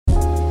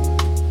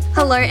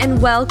Hello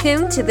and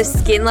welcome to the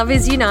Skin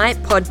Lovers Unite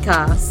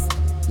podcast,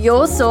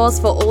 your source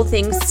for all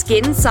things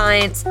skin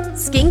science,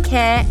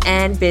 skincare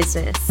and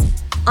business.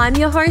 I'm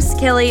your host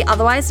Kelly,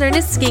 otherwise known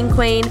as Skin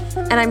Queen,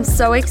 and I'm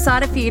so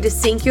excited for you to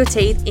sink your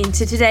teeth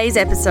into today's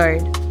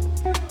episode.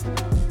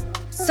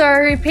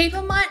 So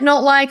people might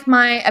not like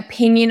my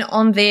opinion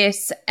on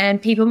this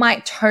and people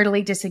might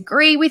totally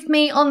disagree with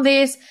me on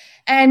this.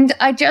 And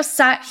I just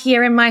sat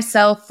here in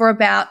myself for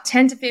about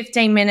 10 to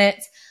 15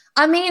 minutes.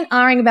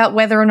 Ahhing about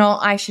whether or not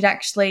I should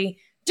actually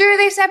do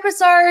this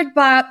episode,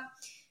 but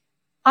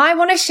I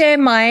want to share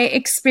my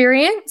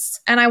experience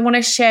and I want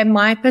to share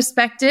my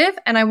perspective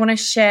and I want to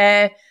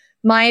share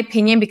my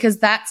opinion because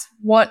that's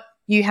what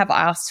you have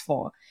asked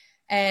for.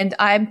 And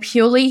I'm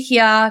purely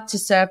here to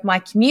serve my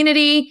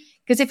community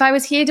because if I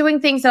was here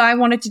doing things that I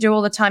wanted to do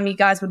all the time, you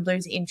guys would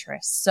lose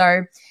interest.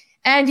 So,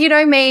 and you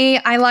know me,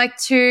 I like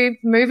to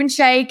move and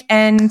shake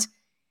and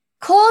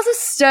cause a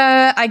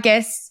stir, I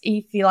guess,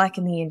 if you like,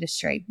 in the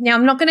industry. Now,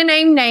 I'm not going to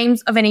name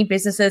names of any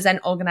businesses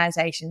and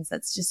organizations.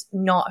 That's just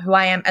not who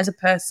I am as a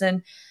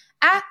person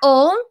at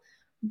all.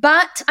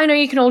 But I know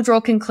you can all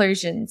draw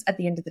conclusions at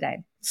the end of the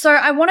day. So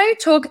I want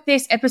to talk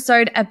this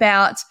episode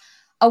about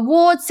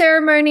award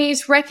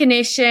ceremonies,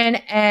 recognition,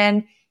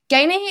 and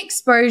gaining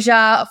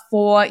exposure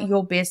for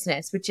your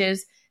business, which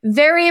is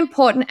very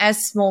important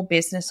as small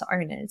business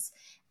owners.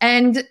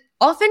 And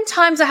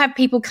oftentimes I have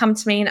people come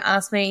to me and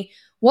ask me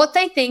what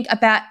they think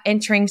about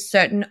entering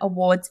certain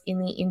awards in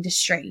the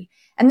industry.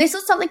 And this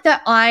was something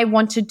that I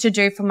wanted to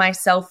do for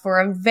myself for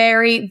a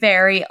very,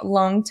 very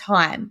long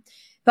time.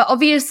 But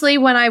obviously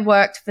when I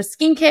worked for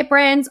skincare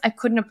brands, I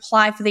couldn't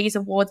apply for these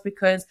awards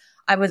because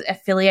I was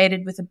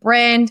affiliated with a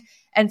brand.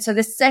 And so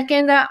the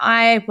second that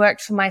I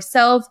worked for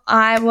myself,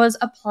 I was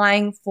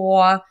applying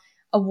for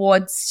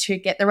awards to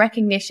get the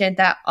recognition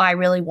that I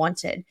really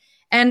wanted.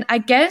 And I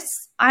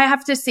guess I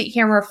have to sit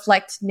here and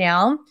reflect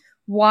now,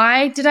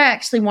 why did I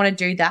actually want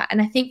to do that?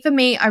 And I think for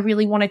me, I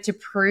really wanted to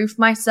prove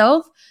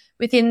myself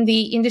within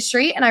the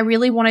industry. And I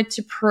really wanted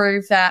to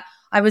prove that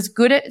I was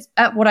good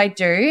at what I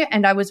do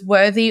and I was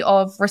worthy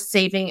of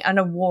receiving an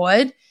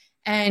award.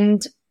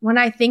 And when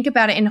I think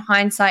about it in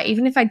hindsight,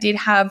 even if I did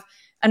have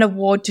an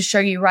award to show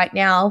you right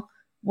now,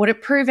 would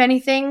it prove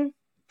anything?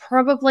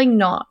 Probably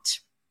not.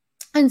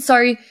 And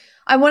so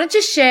I wanted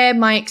to share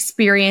my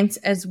experience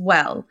as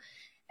well.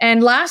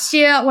 And last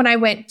year when I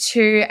went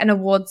to an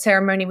award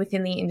ceremony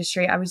within the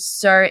industry, I was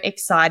so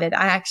excited.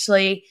 I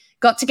actually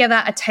got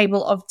together a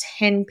table of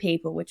 10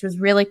 people, which was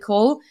really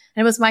cool.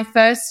 And it was my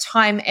first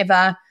time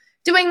ever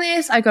doing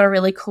this. I got a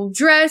really cool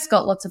dress,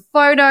 got lots of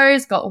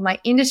photos, got all my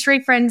industry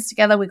friends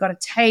together. We got a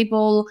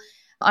table.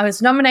 I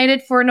was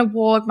nominated for an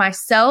award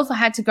myself. I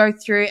had to go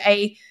through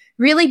a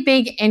really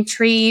big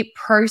entry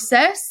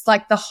process,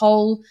 like the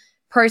whole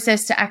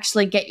process to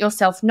actually get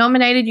yourself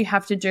nominated. You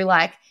have to do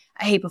like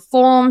a heap of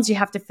forms. You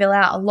have to fill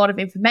out a lot of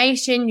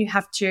information. You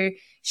have to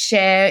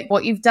share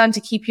what you've done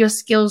to keep your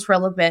skills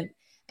relevant,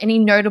 any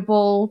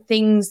notable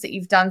things that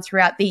you've done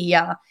throughout the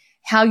year,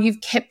 how you've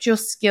kept your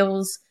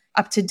skills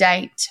up to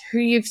date, who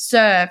you've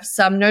served,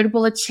 some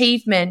notable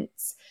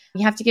achievements.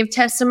 You have to give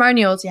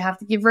testimonials. You have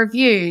to give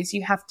reviews.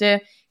 You have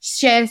to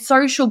share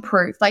social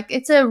proof. Like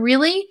it's a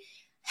really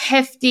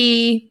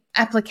hefty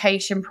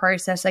application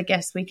process, I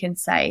guess we can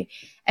say.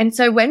 And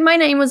so when my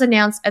name was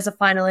announced as a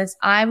finalist,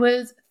 I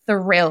was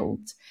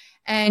thrilled.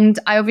 And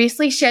I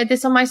obviously shared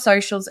this on my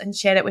socials and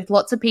shared it with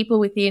lots of people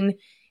within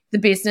the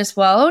business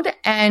world.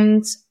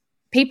 And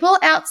people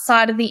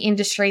outside of the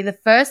industry, the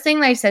first thing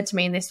they said to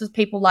me, and this was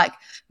people like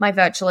my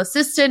virtual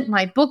assistant,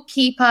 my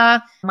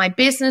bookkeeper, my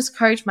business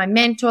coach, my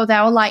mentor, they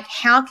were like,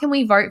 how can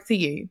we vote for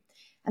you?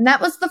 And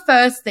that was the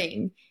first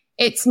thing.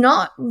 It's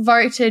not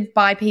voted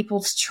by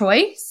people's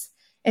choice.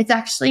 It's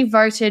actually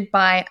voted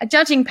by a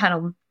judging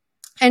panel.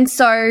 And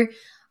so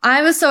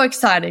I was so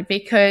excited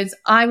because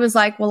I was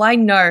like, well, I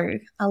know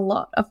a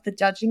lot of the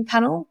judging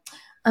panel.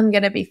 I'm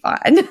going to be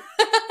fine.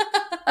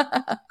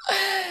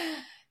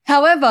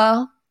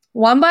 However,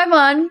 one by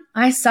one,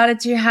 I started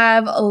to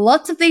have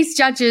lots of these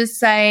judges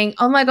saying,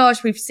 oh my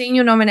gosh, we've seen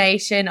your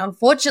nomination.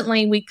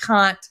 Unfortunately, we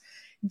can't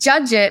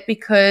judge it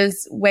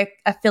because we're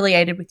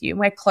affiliated with you and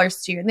we're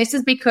close to you. And this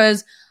is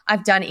because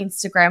I've done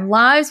Instagram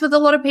lives with a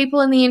lot of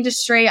people in the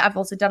industry. I've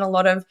also done a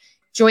lot of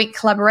joint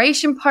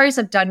collaboration posts.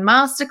 I've done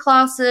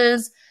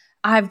masterclasses.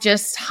 I've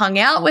just hung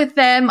out with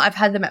them. I've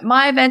had them at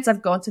my events.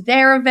 I've gone to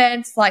their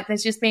events. Like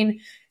there's just been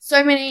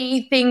so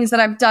many things that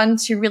I've done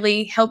to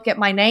really help get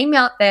my name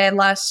out there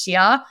last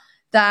year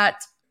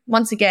that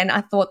once again,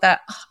 I thought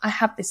that I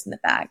have this in the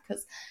bag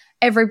because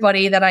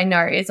everybody that I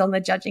know is on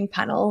the judging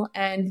panel.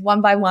 And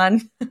one by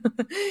one,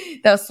 they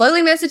were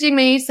slowly messaging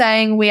me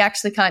saying, we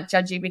actually can't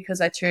judge you because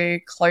they're too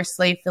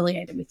closely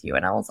affiliated with you.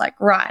 And I was like,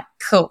 right,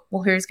 cool.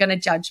 Well, who's going to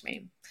judge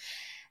me?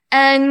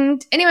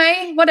 And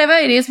anyway, whatever,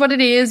 it is what it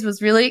is. Was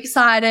really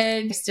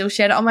excited. Still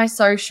shared it on my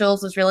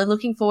socials. Was really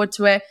looking forward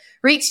to it.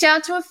 Reached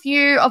out to a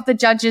few of the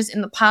judges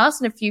in the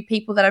past and a few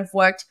people that I've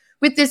worked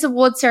with this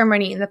award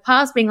ceremony in the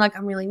past, being like,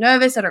 I'm really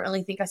nervous. I don't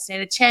really think I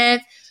stand a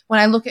chance. When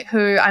I look at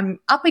who I'm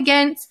up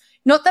against,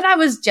 Not that I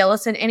was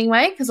jealous in any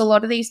way, because a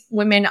lot of these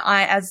women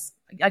as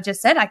I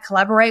just said, I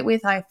collaborate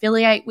with, I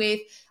affiliate with,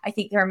 I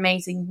think they're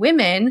amazing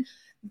women.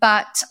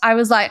 But I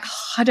was like,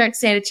 I don't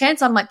stand a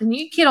chance. I'm like the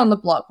new kid on the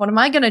block. What am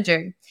I going to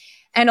do?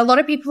 And a lot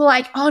of people are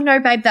like, oh no,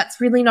 babe,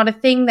 that's really not a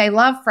thing. They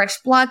love fresh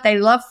blood. They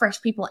love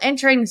fresh people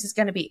entering. This is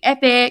going to be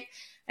epic.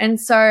 And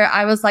so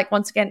I was like,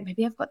 once again,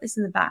 maybe I've got this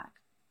in the bag.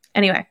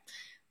 Anyway,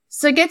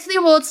 so get to the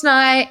awards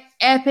night,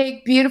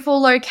 epic,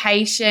 beautiful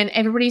location.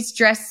 Everybody's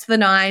dressed to the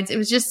nines. It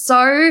was just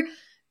so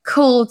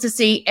cool to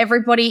see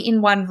everybody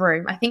in one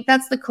room. I think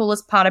that's the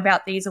coolest part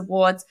about these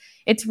awards.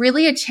 It's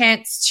really a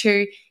chance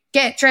to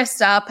get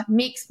dressed up,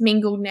 mix,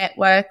 mingle,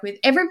 network with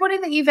everybody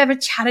that you've ever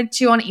chatted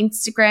to on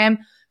Instagram,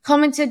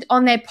 commented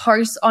on their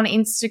posts on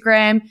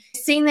Instagram,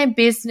 seen their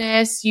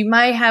business. You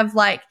may have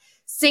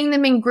seen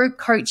them in group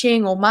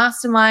coaching or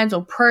masterminds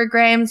or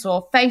programs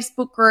or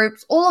Facebook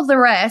groups, all of the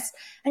rest.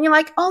 And you're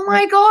like, oh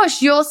my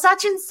gosh, you're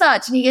such and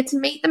such. And you get to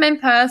meet them in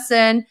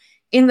person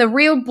in the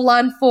real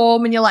blood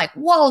form. And you're like,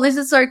 whoa, this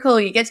is so cool.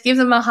 You get to give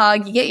them a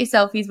hug. You get your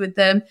selfies with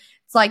them.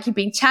 It's like you've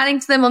been chatting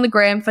to them on the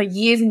gram for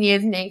years and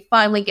years, and you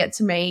finally get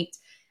to meet.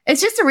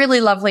 It's just a really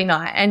lovely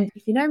night. And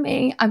if you know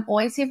me, I'm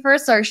always here for a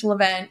social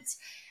event.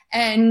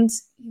 And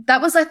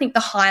that was, I think, the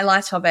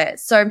highlight of it.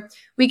 So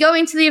we go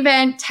into the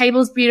event,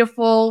 table's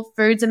beautiful,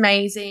 food's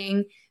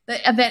amazing.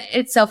 The event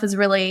itself is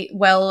really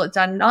well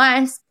done,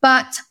 nice.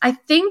 But I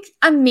think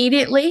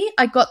immediately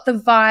I got the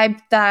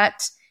vibe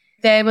that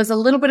there was a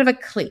little bit of a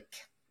click.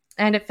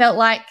 And it felt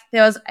like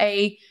there was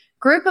a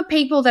group of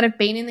people that have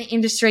been in the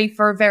industry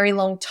for a very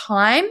long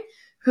time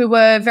who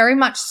were very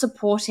much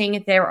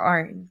supporting their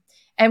own.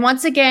 And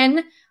once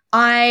again,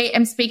 I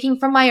am speaking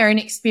from my own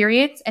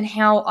experience and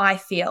how I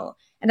feel.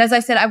 And as I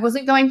said, I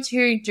wasn't going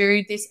to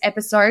do this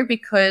episode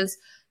because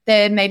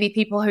there may be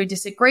people who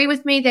disagree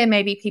with me. There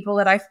may be people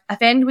that I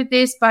offend with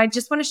this, but I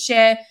just want to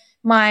share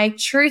my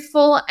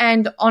truthful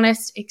and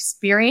honest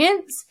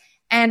experience.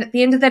 And at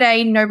the end of the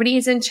day, nobody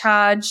is in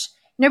charge.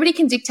 Nobody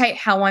can dictate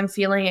how I'm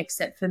feeling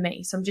except for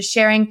me. So I'm just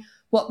sharing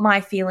what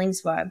my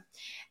feelings were.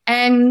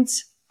 And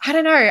I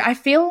don't know, I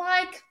feel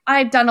like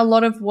I've done a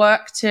lot of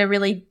work to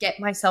really get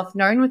myself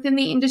known within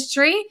the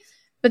industry,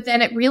 but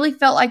then it really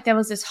felt like there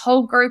was this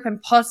whole group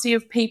and posse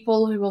of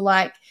people who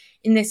were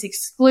in this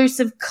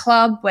exclusive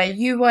club where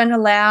you weren't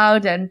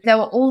allowed, and they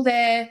were all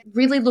there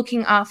really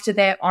looking after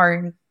their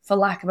own, for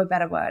lack of a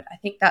better word. I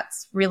think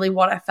that's really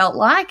what I felt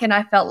like, and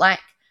I felt like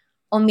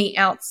on the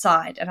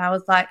outside, and I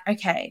was like,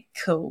 okay,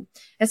 cool.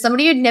 As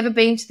somebody who'd never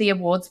been to the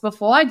awards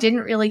before, I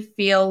didn't really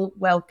feel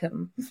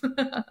welcome.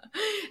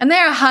 And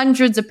there are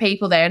hundreds of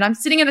people there, and I'm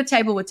sitting at a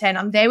table with 10.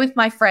 I'm there with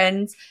my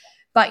friends,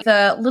 but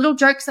the little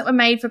jokes that were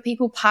made for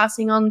people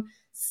passing on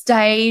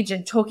stage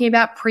and talking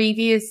about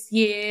previous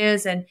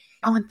years and,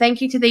 oh, and thank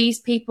you to these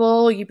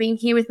people. You've been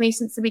here with me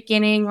since the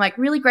beginning.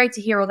 Really great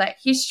to hear all that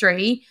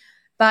history.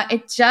 But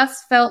it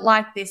just felt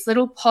like this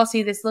little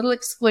posse, this little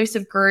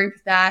exclusive group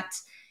that,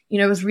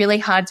 it was really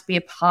hard to be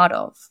a part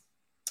of.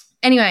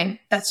 Anyway,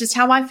 that's just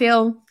how I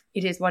feel.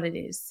 It is what it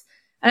is.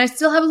 And I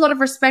still have a lot of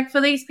respect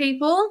for these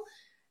people.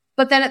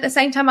 But then at the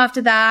same time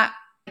after that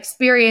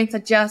experience, I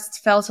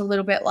just felt a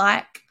little bit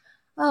like,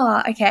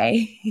 oh,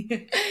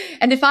 okay.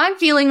 And if I'm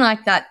feeling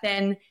like that,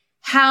 then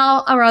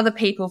how are other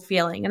people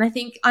feeling? And I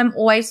think I'm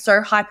always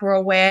so hyper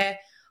aware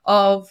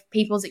of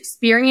people's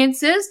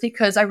experiences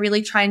because I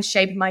really try and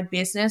shape my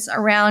business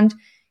around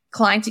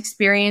client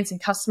experience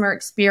and customer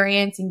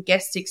experience and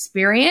guest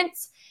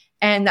experience.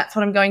 And that's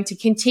what I'm going to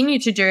continue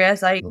to do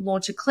as I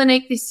launch a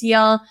clinic this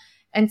year.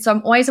 And so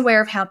I'm always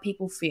aware of how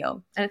people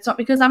feel. And it's not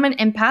because I'm an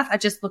empath. I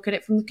just look at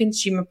it from the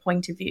consumer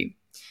point of view.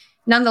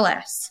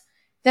 Nonetheless,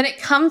 then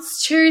it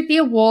comes to the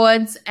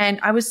awards, and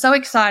I was so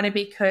excited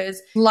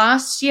because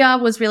last year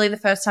was really the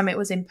first time it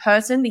was in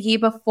person. The year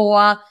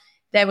before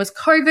there was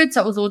COVID,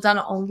 so it was all done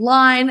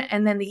online.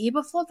 And then the year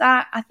before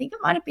that, I think it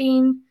might have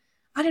been,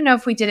 I don't know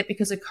if we did it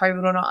because of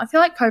COVID or not. I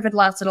feel like COVID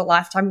lasted a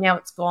lifetime. Now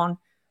it's gone.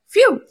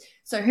 Phew.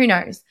 So who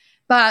knows?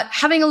 But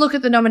having a look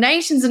at the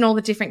nominations and all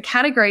the different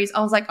categories,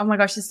 I was like, oh my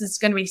gosh, this is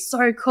going to be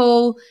so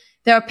cool.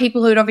 There are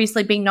people who had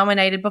obviously been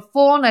nominated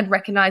before, and I'd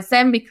recognize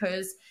them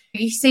because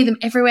you see them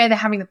everywhere. They're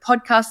having the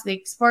podcast, the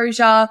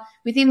exposure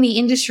within the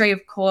industry,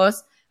 of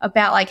course,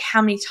 about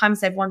how many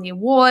times they've won the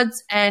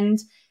awards. And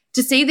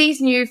to see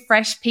these new,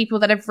 fresh people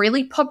that have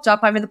really popped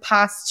up over the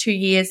past 2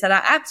 years that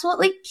are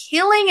absolutely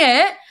killing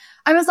it,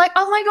 I was like,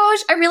 oh my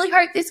gosh, I really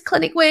hope this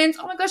clinic wins.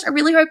 Oh my gosh, I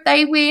really hope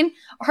they win.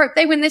 I hope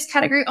they win this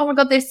category. Oh my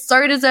God, they're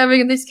so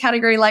deserving of this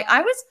category.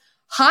 I was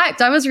hyped.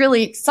 I was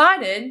really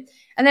excited.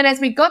 And then as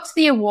we got to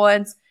the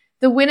awards,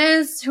 the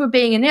winners who were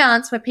being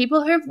announced were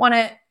people who have won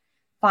it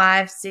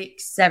 5,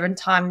 6, 7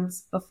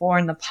 times before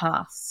in the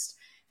past.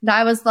 And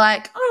I was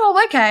like,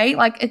 oh, okay.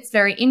 It's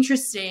very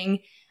interesting.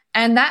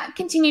 And that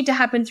continued to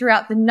happen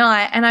throughout the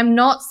night. And I'm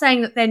not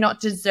saying that they're not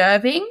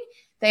deserving.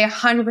 They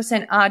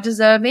 100% are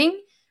deserving.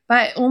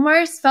 But it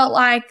almost felt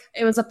like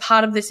it was a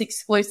part of this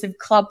exclusive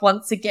club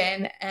once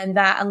again, and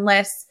that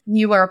unless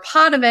you were a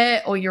part of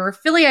it or you're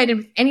affiliated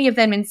with any of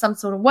them in some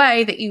sort of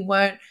way, that you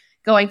weren't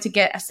going to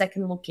get a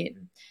second look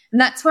in. And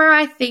that's where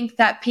I think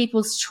that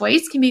people's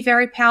choice can be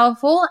very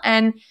powerful,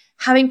 and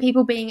having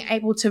people being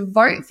able to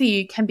vote for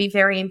you can be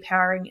very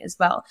empowering as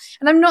well.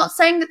 And I'm not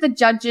saying that the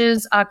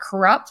judges are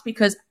corrupt,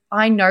 because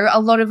I know a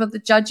lot of the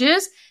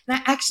judges, and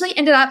I actually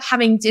ended up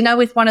having dinner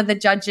with one of the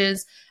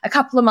judges a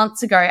couple of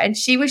months ago, and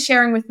she was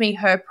sharing with me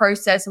her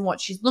process and what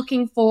she's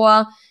looking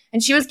for.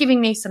 And she was giving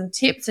me some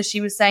tips. So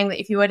she was saying that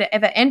if you were to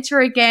ever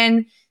enter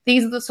again,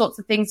 these are the sorts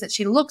of things that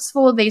she looks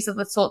for. These are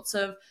the sorts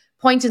of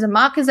pointers and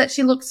markers that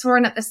she looks for.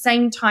 And at the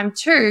same time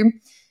too,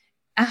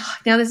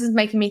 now this is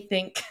making me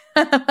think.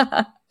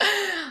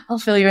 I'll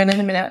fill you in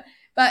a minute.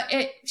 But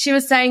she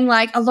was saying,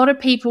 like, a lot of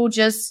people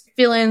just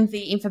fill in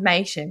the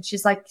information.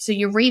 She's like, so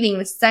you're reading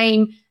the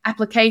same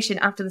application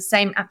after the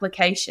same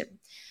application.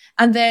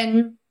 And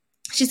then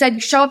she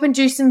said, show up and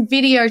do some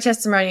video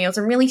testimonials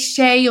and really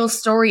share your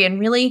story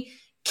and really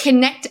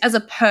connect as a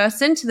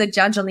person to the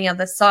judge on the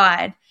other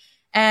side.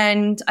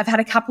 And I've had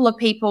a couple of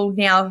people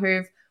now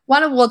who've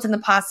won awards in the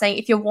past saying,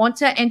 if you want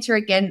to enter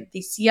again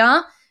this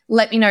year,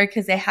 let me know,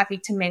 because they're happy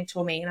to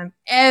mentor me. And I'm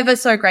ever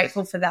so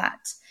grateful for that.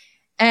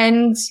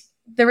 And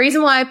the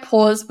reason why I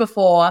paused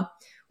before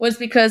was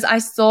because I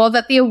saw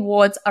that the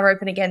awards are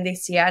open again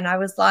this year. And I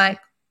was like,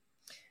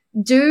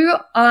 do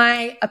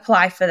I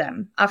apply for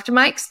them? After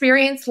my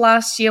experience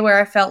last year, where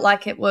I felt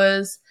like it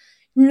was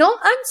not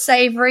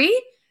unsavory,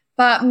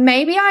 but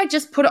maybe I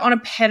just put it on a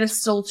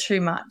pedestal too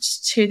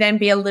much to then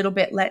be a little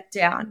bit let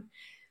down.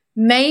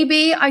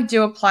 Maybe I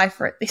do apply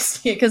for it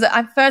this year, because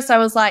at first I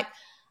was like,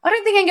 I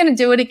don't think I'm going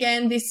to do it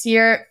again this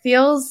year. It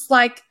feels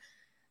like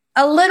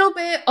a little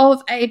bit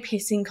of a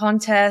pissing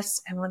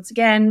contest. And once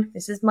again,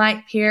 this is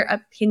my peer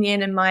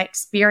opinion and my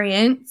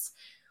experience.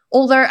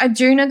 Although I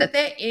do know that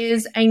there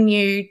is a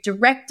new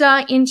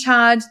director in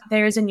charge,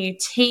 there is a new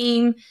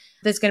team,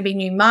 there's going to be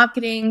new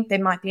marketing,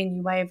 there might be a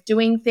new way of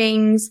doing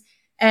things.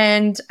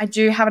 And I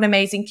do have an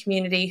amazing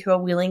community who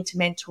are willing to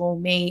mentor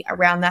me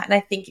around that. And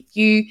I think if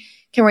you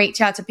can reach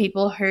out to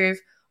people who've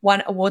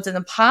won awards in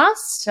the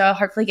past to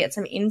hopefully get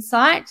some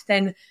insight,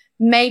 then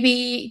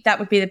maybe that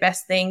would be the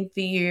best thing for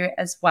you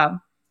as well.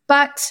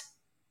 But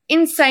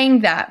in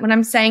saying that, when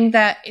I'm saying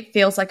that it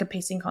feels like a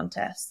pissing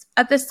contest,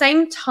 at the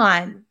same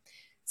time,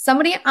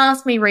 somebody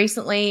asked me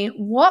recently,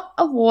 what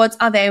awards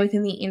are there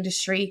within the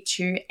industry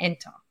to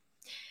enter?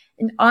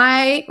 And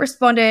I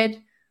responded,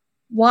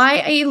 why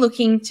are you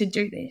looking to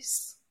do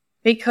this?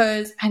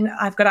 Because, and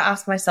I've got to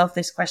ask myself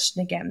this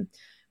question again,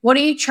 what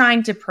are you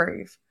trying to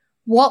prove?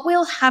 What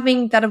will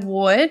having that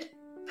award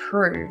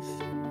prove?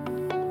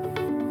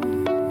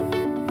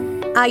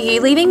 Are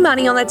you leaving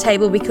money on the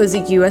table because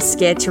you are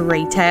scared to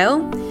retail?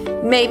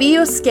 Maybe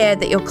you're scared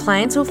that your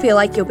clients will feel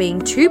like you're being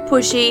too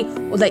pushy,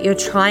 or that you're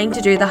trying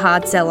to do the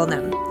hard sell on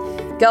them.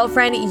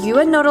 Girlfriend, you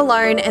are not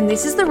alone, and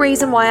this is the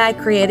reason why I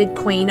created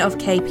Queen of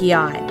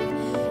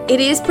KPI. It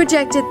is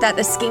projected that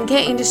the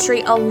skincare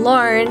industry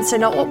alone, so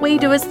not what we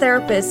do as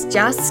therapists,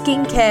 just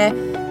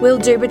skincare, will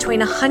do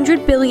between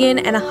 $100 billion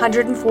and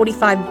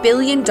 $145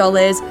 billion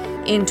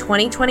in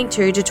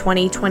 2022 to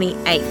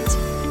 2028.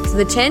 So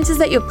the chances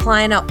that your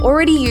client are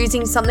already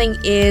using something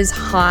is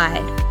high.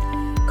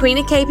 Queen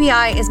of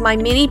KPI is my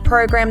mini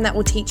program that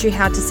will teach you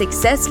how to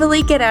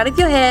successfully get out of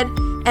your head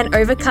and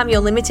overcome your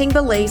limiting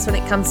beliefs when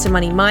it comes to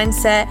money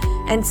mindset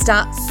and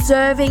start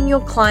serving your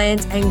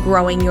clients and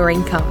growing your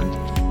income.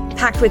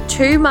 Packed with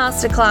 2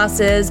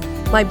 masterclasses,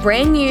 my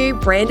brand new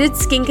branded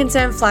Skin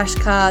Concern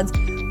flashcards,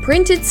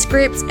 printed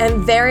scripts,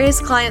 and various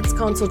clients'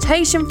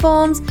 consultation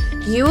forms,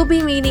 you will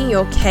be meeting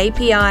your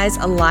KPIs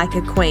like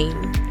a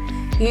queen.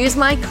 Use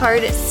my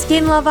code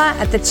SKINLOVER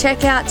at the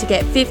checkout to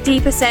get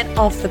 50%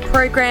 off the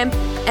program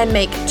and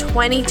make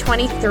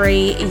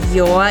 2023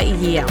 your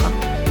year.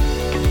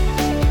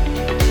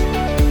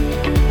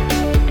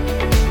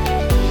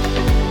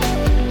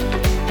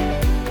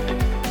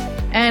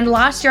 And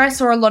last year I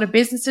saw a lot of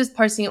businesses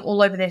posting it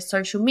all over their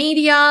social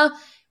media,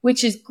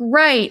 which is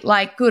great.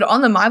 Like, good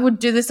on them. I would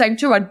do the same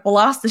too. I'd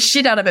blast the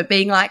shit out of it,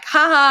 being like,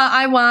 haha,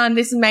 I won.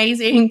 This is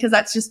amazing. Because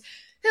that's just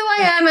who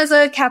I am as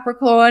a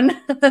Capricorn.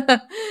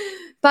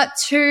 But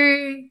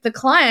to the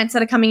clients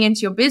that are coming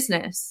into your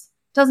business,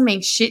 it doesn't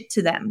mean shit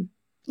to them.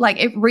 Like,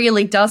 it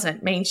really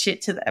doesn't mean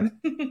shit to them.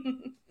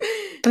 And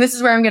this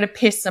is where I'm going to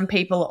piss some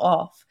people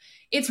off.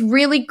 It's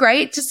really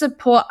great to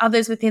support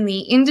others within the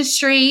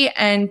industry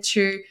and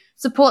to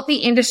support the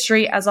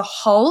industry as a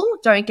whole.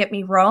 Don't get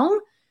me wrong.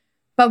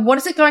 But what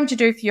is it going to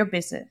do for your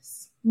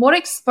business? What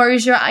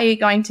exposure are you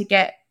going to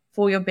get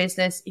for your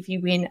business if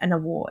you win an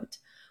award?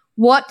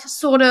 What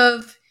sort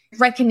of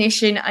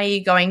recognition are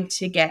you going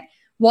to get?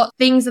 What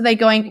is it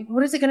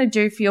going to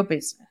do for your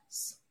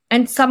business?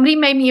 And somebody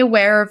made me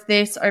aware of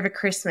this over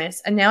Christmas,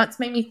 and now it's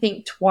made me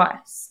think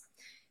twice.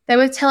 They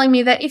were telling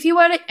me that if you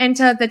were to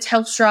enter the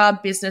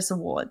Telstra Business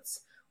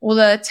Awards or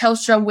the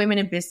Telstra Women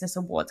in Business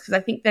Awards, because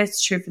I think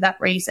that's true for that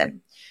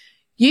reason,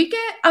 you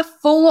get a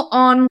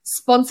full-on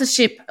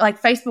sponsorship,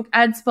 like Facebook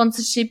ad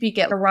sponsorship. You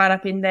get a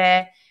write-up in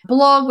their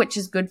blog, which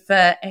is good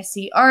for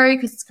SEO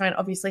because it's going to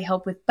obviously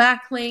help with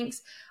backlinks.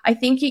 I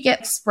think you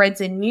get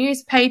spreads in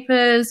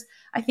newspapers.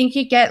 I think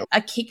you get a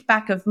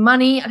kickback of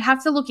money. I'd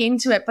have to look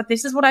into it, but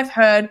this is what I've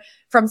heard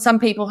from some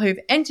people who've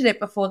entered it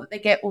before, that they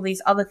get all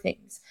these other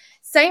things.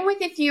 Same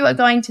with if you are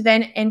going to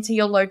then enter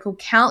your local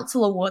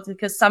council awards,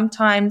 because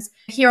sometimes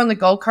here on the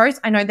Gold Coast,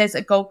 I know there's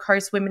a Gold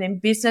Coast Women in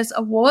Business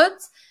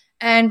Awards.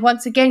 And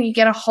once again, you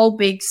get a whole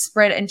big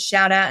spread and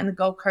shout out in the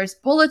Gold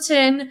Coast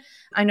Bulletin.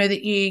 I know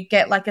that you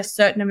get like a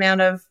certain amount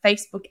of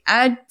Facebook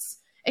ads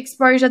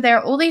exposure. There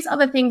are all these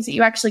other things that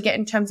you actually get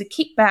in terms of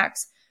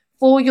kickbacks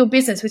for your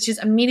business, which is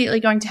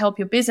immediately going to help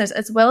your business,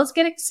 as well as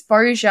get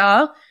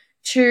exposure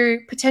to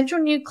potential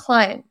new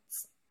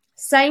clients.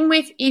 Same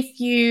with if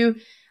you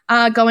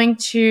are going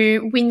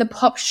to win the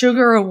Pop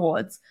Sugar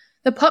Awards.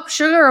 The Pop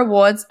Sugar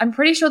Awards, I'm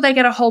pretty sure they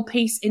get a whole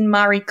piece in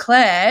Marie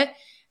Claire,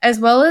 as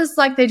well as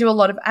like they do a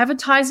lot of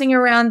advertising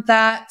around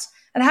that.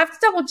 And I have to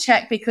double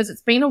check because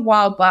it's been a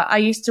while, but I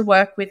used to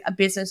work with a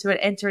business who would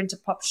enter into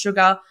Pop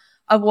Sugar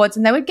Awards,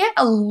 and they would get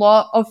a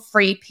lot of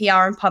free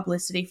PR and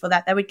publicity for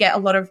that. They would get a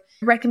lot of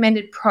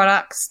recommended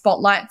product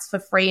spotlights for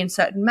free in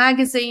certain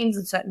magazines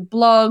and certain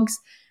blogs,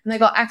 and they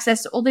got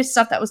access to all this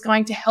stuff that was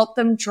going to help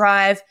them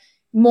drive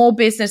more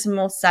business and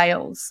more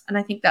sales. And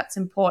I think that's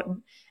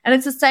important. And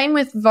it's the same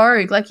with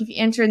Vogue. Like if you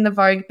enter in the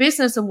Vogue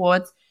Business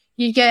Awards,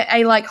 you get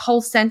a like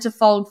whole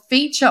centerfold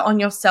feature on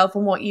yourself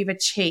and what you've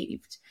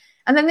achieved.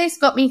 And then this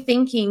got me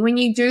thinking, when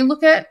you do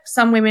look at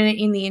some women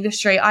in the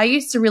industry, I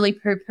used to really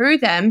poo-poo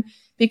them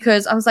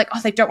because I was like,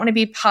 oh, they don't want to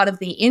be part of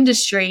the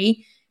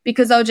industry,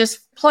 because they were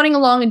just plodding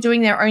along and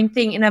doing their own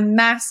thing in a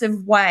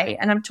massive way.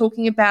 And I'm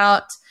talking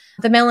about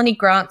the Melanie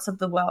Grants of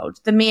the world,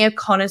 the Mia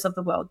Connors of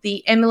the world,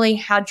 the Emily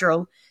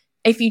Hadrell.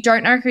 If you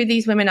don't know who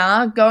these women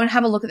are, go and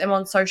have a look at them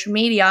on social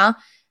media.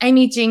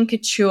 Amy Jean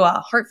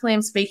Couture. Hopefully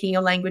I'm speaking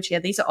your language here.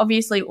 These are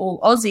obviously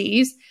all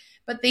Aussies,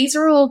 but these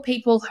are all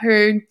people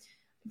who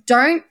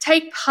don't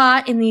take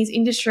part in these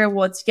industry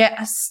awards yet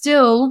are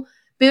still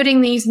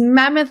building these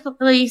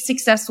mammothly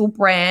successful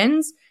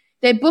brands.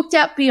 They're booked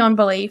out beyond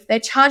belief. They're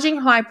charging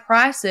high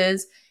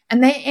prices,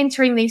 and they're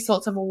entering these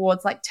sorts of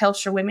awards like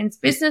Telstra Women's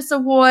Business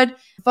Award,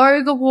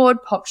 Vogue Award,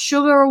 Pop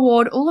Sugar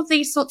Award, all of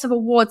these sorts of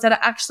awards that are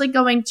actually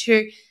going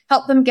to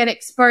help them get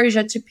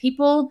exposure to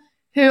people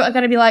who are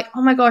going to be like,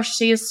 oh my gosh,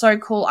 she is so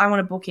cool. I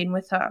want to book in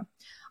with her.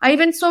 I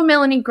even saw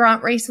Melanie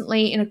Grant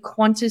recently in a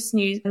Qantas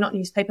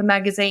newspaper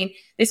magazine.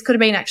 This could have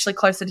been actually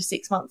closer to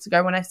 6 months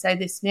ago when I say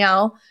this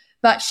now,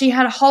 but she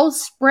had a whole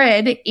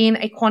spread in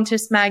a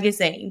Qantas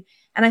magazine.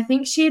 And I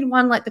think she had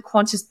won like the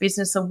Qantas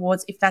Business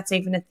Awards, if that's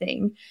even a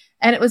thing.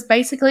 And it was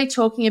basically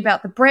talking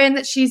about the brand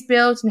that she's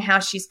built and how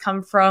she's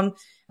come from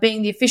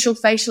being the official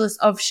facialist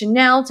of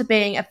Chanel to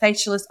being a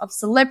facialist of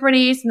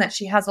celebrities, and that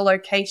she has a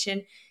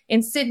location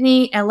in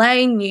Sydney,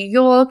 LA, New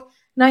York.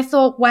 And I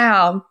thought,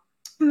 wow,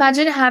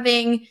 imagine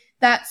having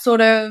that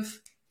sort of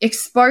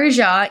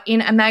exposure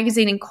in a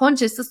magazine in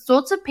Qantas, the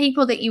sorts of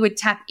people that you would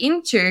tap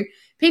into,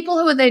 people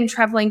who are then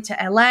traveling to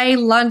LA,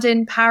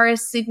 London,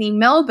 Paris, Sydney,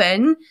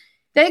 Melbourne.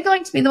 They're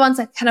going to be the ones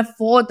that can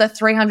afford the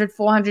 $300,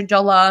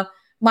 $400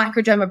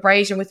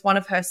 microdermabrasion with one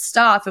of her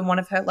staff in one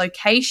of her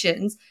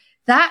locations.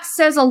 That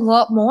says a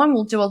lot more and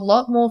will do a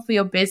lot more for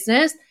your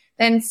business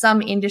than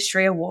some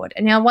industry award.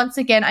 And now, once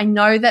again, I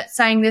know that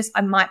saying this,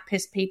 I might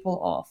piss people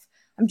off.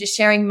 I'm just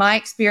sharing my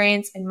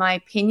experience and my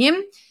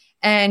opinion.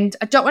 And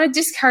I don't want to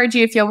discourage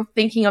you if you're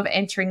thinking of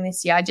entering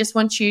this year. I just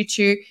want you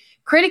to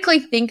critically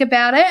think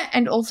about it,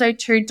 and also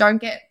to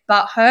don't get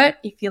butthurt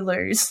if you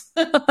lose.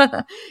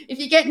 If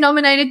you get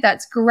nominated,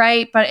 that's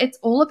great, but it's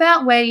all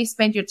about where you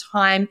spend your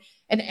time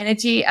and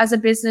energy as a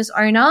business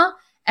owner.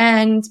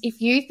 And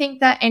if you think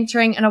that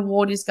entering an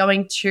award is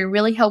going to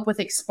really help with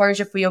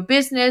exposure for your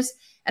business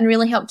and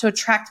really help to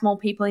attract more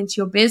people into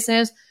your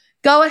business,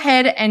 go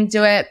ahead and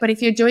do it. But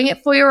if you're doing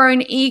it for your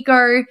own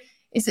ego,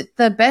 is it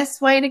the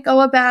best way to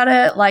go about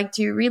it? Like,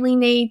 do you really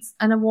need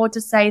an award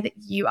to say that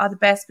you are the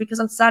best? Because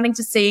I'm starting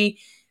to see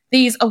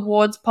these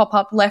awards pop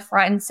up left,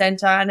 right, and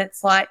center, and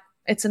it's like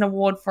it's an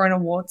award for an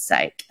award's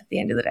sake at the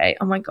end of the day.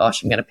 Oh my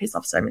gosh, I'm going to piss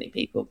off so many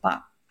people,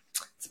 but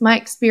it's my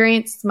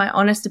experience, it's my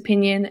honest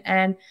opinion,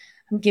 and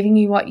I'm giving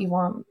you what you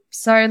want.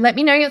 So let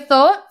me know your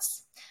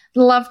thoughts.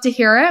 I'd love to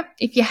hear it.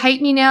 If you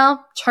hate me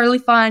now, totally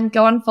fine.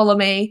 Go and follow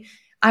me.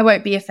 I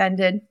won't be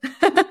offended.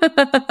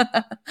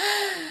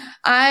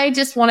 I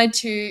just wanted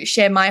to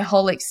share my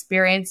whole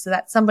experience so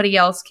that somebody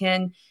else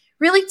can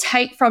really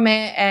take from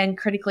it and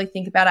critically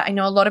think about it. I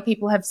know a lot of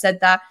people have said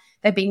that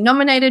they've been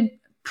nominated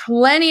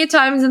plenty of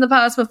times in the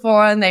past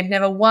before and they've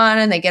never won,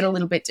 and they get a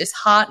little bit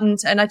disheartened.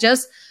 And I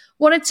just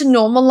wanted to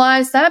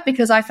normalize that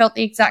because I felt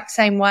the exact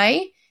same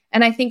way.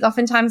 And I think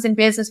oftentimes in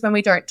business, when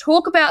we don't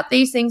talk about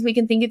these things, we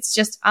can think it's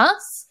just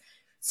us.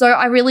 So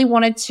I really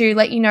wanted to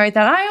let you know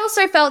that I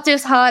also felt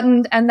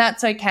disheartened, and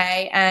that's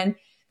okay. And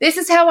this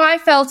is how I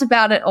felt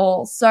about it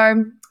all.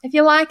 So if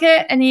you like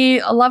it and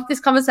you love this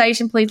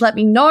conversation, please let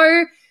me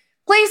know.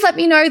 Please let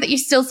me know that you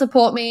still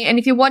support me. And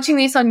if you're watching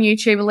this on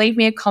YouTube, leave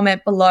me a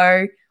comment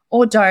below,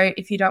 or don't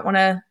if you don't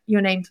want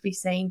your name to be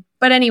seen.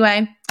 But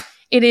anyway,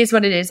 it is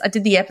what it is. I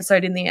did the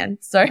episode in the end.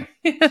 So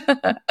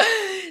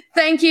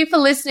thank you for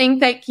listening.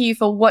 Thank you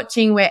for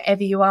watching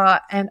wherever you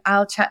are. And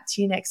I'll chat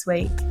to you next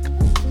week.